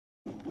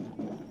It's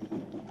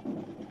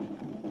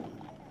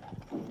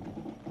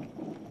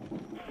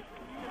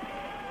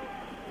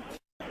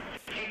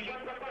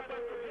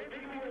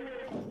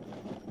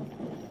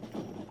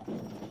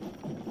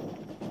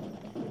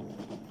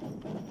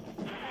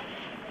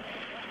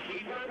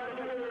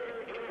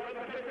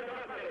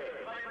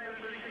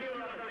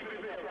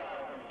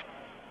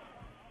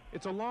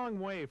a long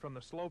way from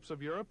the slopes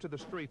of Europe to the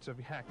streets of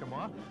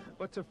Yakima,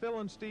 but to Phil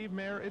and Steve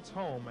Mahre, it's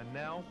home, and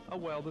now a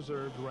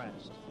well-deserved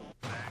rest.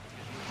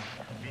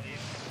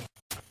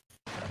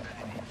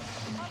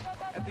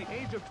 At the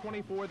age of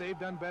 24, they've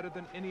done better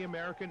than any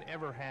American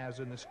ever has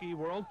in the ski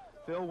world.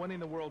 Phil winning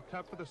the World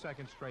Cup for the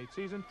second straight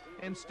season,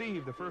 and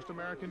Steve, the first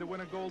American to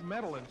win a gold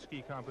medal in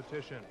ski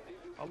competition.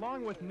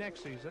 Along with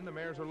next season, the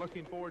Mahres are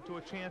looking forward to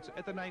a chance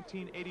at the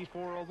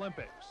 1984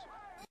 Olympics.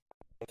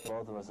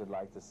 Both of us would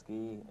like to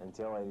ski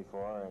until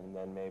 '84, and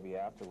then maybe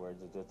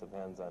afterwards. It just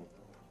depends on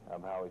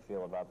how we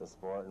feel about the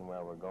sport and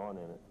where we're going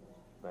in it.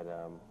 But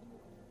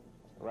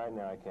right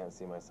now, I can't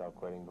see myself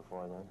quitting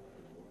before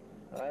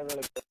then. I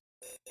really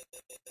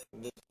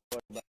this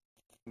is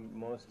the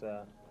most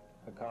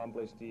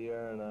accomplished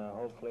year, and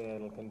hopefully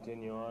it'll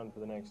continue on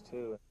for the next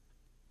two.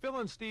 Phil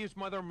and Steve's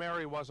mother,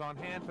 Mary, was on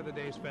hand for the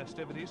day's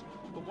festivities,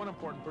 but one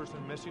important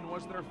person missing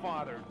was their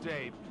father,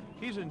 Dave.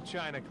 He's in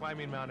China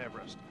climbing Mount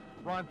Everest.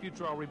 Ron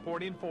Futrell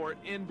reporting for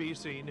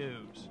NBC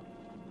News.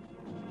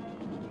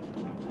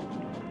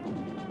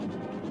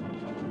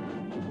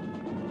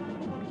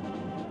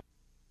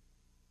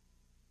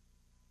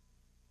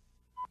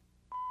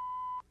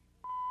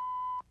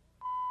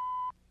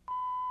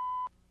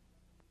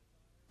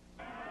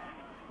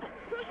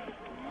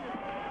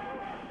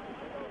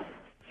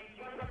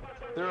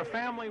 They're a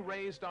family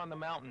raised on the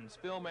mountains.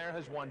 Phil Mahre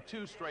has won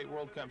 2 straight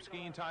World Cup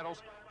skiing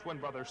titles. Twin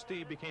brother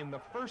Steve became the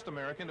first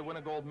American to win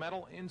a gold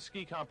medal in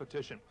ski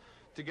competition.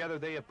 Together,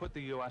 they have put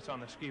the U.S. on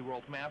the ski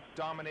world map,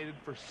 dominated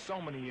for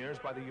so many years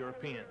by the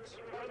Europeans.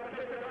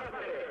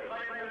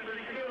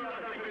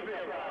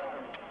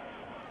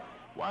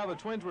 While the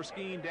twins were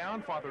skiing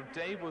down, father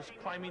Dave was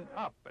climbing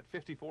up. At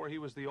 54, he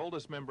was the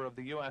oldest member of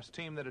the U.S.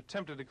 team that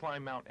attempted to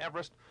climb Mount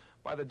Everest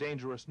by the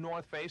dangerous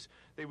North Face.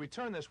 They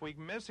returned this week,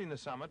 missing the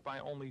summit by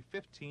only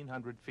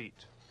 1,500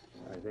 feet.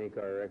 I think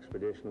our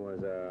expedition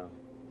was a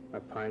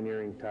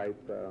pioneering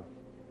type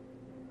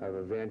of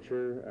a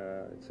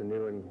venture. It's a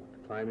new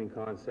climbing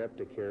concept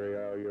to carry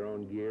all your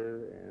own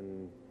gear,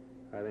 and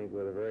I think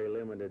with a very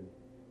limited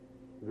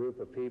group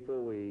of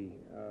people, we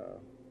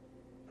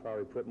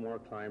probably put more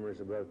climbers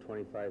above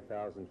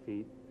 25,000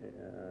 feet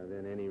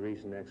than any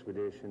recent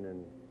expedition,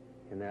 and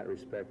in that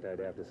respect, I'd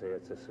have to say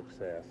it's a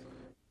success.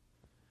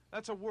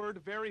 That's a word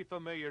very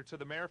familiar to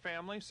the Mahre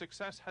family.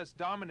 Success has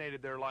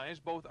dominated their lives,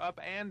 both up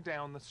and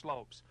down the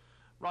slopes.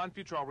 Ron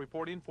Futrell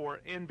reporting for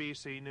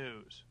NBC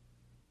News.